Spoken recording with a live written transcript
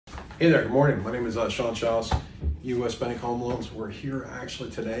Hey there, good morning. My name is Sean Childs, U.S. Bank Home Loans. We're here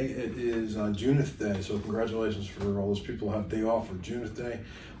actually today. It is Juneth Day, so congratulations for all those people who have day off for Juneth Day.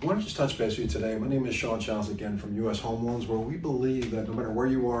 I want to just touch base with you today. My name is Sean Childs again from U.S. Home Loans, where we believe that no matter where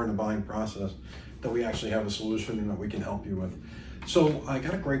you are in the buying process, that we actually have a solution and that we can help you with. So I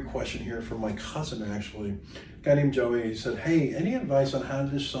got a great question here from my cousin actually, a guy named Joey. He said, hey, any advice on how to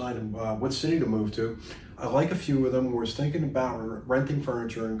decide what city to move to? I like a few of them. We're thinking about renting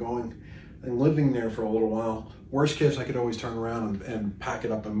furniture and going and living there for a little while. Worst case, I could always turn around and pack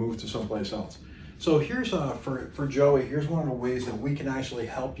it up and move to someplace else. So here's, for Joey, here's one of the ways that we can actually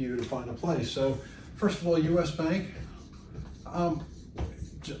help you to find a place. So first of all, U.S. Bank,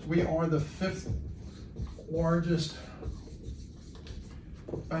 we are the 5th largest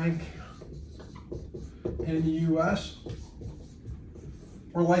bank in the U.S.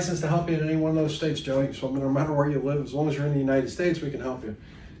 We're licensed to help you in any one of those states, Joey. So no matter where you live, as long as you're in the United States, we can help you.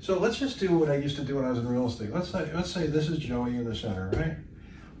 So let's just do what I used to do when I was in real estate. Let's say this is Joey in the center, right?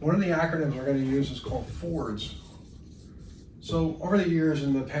 One of the acronyms we're going to use is called FORDS. So over the years,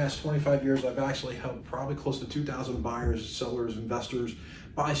 in the past 25 years, I've actually helped probably close to 2,000 buyers, sellers, investors,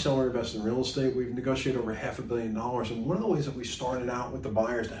 buy, sell, or invest in real estate. We've negotiated over $500 million. And one of the ways that we started out with the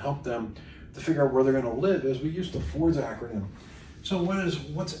buyers to help them to figure out where they're going to live is we used the FORDS acronym. So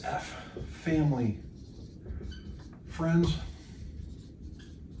what's F? Family, friends,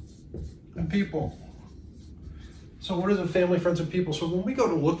 and people. So what is it? Family, friends, and people. So when we go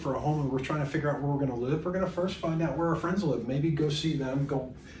to look for a home and we're trying to figure out where we're going to live, we're going to first find out where our friends live. Maybe go see them,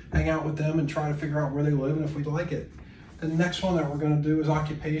 go hang out with them and try to figure out where they live and if we like it. The next one that we're going to do is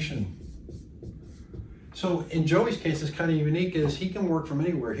occupation. So in Joey's case, it's kind of unique is he can work from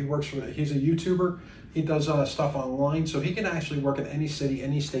anywhere. He's a YouTuber. He does stuff online, so he can actually work in any city,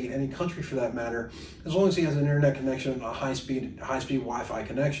 any state, any country for that matter, as long as he has an internet connection, a high-speed Wi-Fi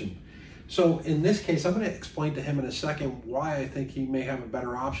connection. So in this case, I'm going to explain to him in a second why I think he may have a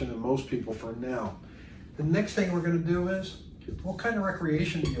better option than most people for now. The next thing we're going to do is, what kind of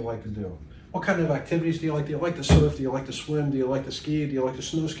recreation do you like to do? What kind of activities do you like? Do you like to surf? Do you like to swim? Do you like to ski? Do you like to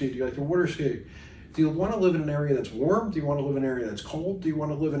snow ski? Do you like to water ski? Do you want to live in an area that's warm? Do you want to live in an area that's cold? Do you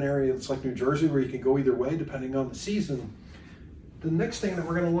want to live in an area that's like New Jersey where you can go either way depending on the season? The next thing that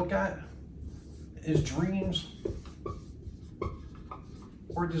we're going to look at is dreams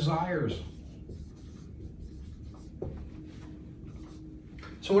or desires.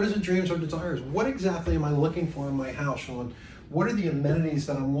 So what is it, dreams or desires? What exactly am I looking for in my house, Sean? What are the amenities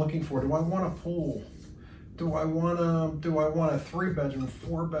that I'm looking for? Do I want a pool? Do I want a 3-bedroom,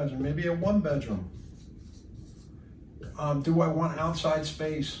 4-bedroom, maybe a 1-bedroom? Do I want outside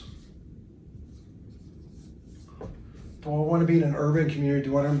space? Do I want to be in an urban community?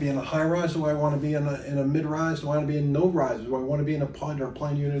 Do I want to be in a high-rise? Do I want to be in a mid-rise? Do I want to be in no-rise? Do I want to be in a PUD or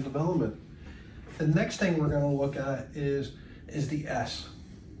planned unit development? The next thing we're going to look at is the S,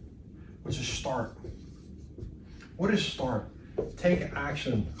 which is start. What is start? Take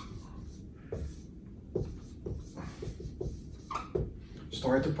action.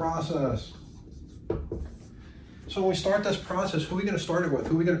 Start the process. So when we start this process, who are we going to start it with?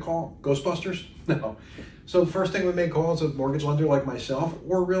 Who are we going to call? Ghostbusters? No. So first thing we make calls is a mortgage lender like myself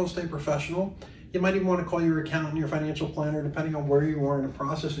or a real estate professional. You might even want to call your accountant, your financial planner, depending on where you are in the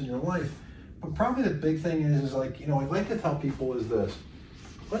process in your life. But probably the big thing is like, I like to tell people is this.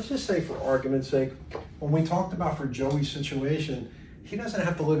 Let's just say for argument's sake, when we talked about for Joey's situation, he doesn't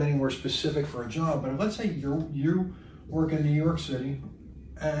have to live anywhere specific for a job, but let's say you work in New York City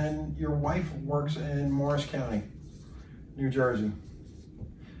and your wife works in Morris County, New Jersey.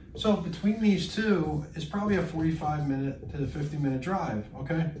 So between these two, it's probably a 45-minute to 50-minute drive,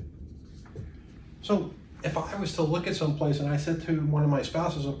 okay? So if I was to look at some place and I said to one of my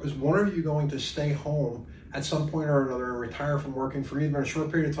spouses, is one of you going to stay home at some point or another and retire from working for either a short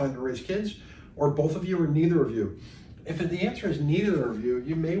period of time to raise kids, or both of you or neither of you? If the answer is neither of you,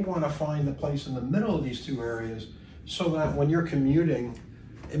 you may want to find the place in the middle of these two areas so that when you're commuting,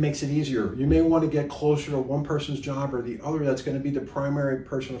 it makes it easier. You may want to get closer to one person's job or the other that's going to be the primary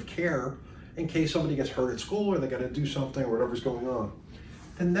person of care in case somebody gets hurt at school or they got to do something or whatever's going on.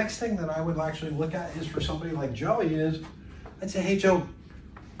 The next thing that I would actually look at is for somebody like Joey is, I'd say, hey Joe,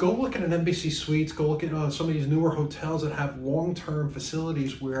 go look at an Embassy Suites, go look at some of these newer hotels that have long-term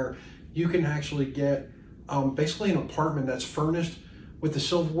facilities where you can actually get basically an apartment that's furnished with the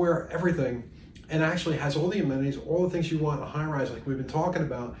silverware, everything, and actually has all the amenities, all the things you want in a high-rise like we've been talking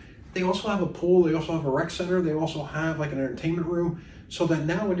about. They also have a pool, they also have a rec center, they also have like an entertainment room, so that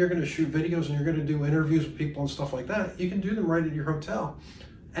now when you're going to shoot videos and you're going to do interviews with people and stuff like that, you can do them right at your hotel.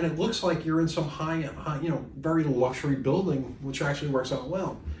 And it looks like you're in some high, very luxury building, which actually works out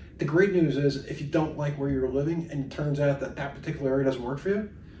well. The great news is if you don't like where you're living and it turns out that that particular area doesn't work for you,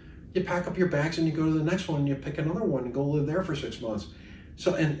 you pack up your bags and you go to the next one and you pick another one and go live there for 6 months.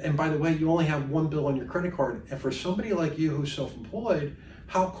 So, and by the way, you only have one bill on your credit card. And for somebody like you who's self-employed,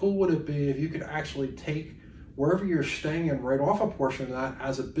 how cool would it be if you could actually take wherever you're staying and write off a portion of that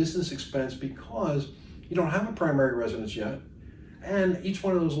as a business expense because you don't have a primary residence yet. And each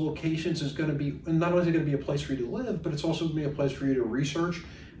one of those locations is going to be, not only is it going to be a place for you to live, but it's also going to be a place for you to research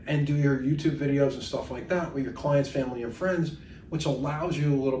and do your YouTube videos and stuff like that with your clients, family, and friends, which allows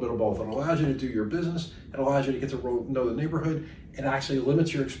you a little bit of both. It allows you to do your business. It allows you to get to know the neighborhood. It actually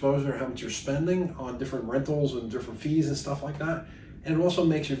limits your exposure to how much you're spending on different rentals and different fees and stuff like that. And it also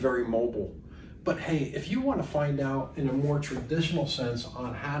makes you very mobile. But hey, if you want to find out in a more traditional sense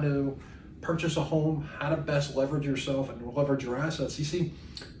on how to purchase a home, how to best leverage yourself and leverage your assets, you see,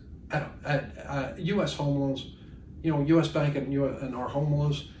 at U.S. home loans, you know, U.S. Bank and our home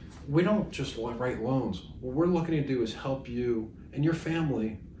loans, we don't just write loans. What we're looking to do is help you and your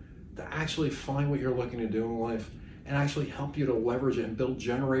family to actually find what you're looking to do in life and actually help you to leverage it and build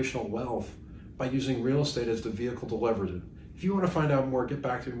generational wealth by using real estate as the vehicle to leverage it. If you want to find out more, get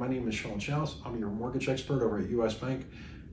back to me. My name is Sean Schaus. I'm your mortgage expert over at U.S. Bank.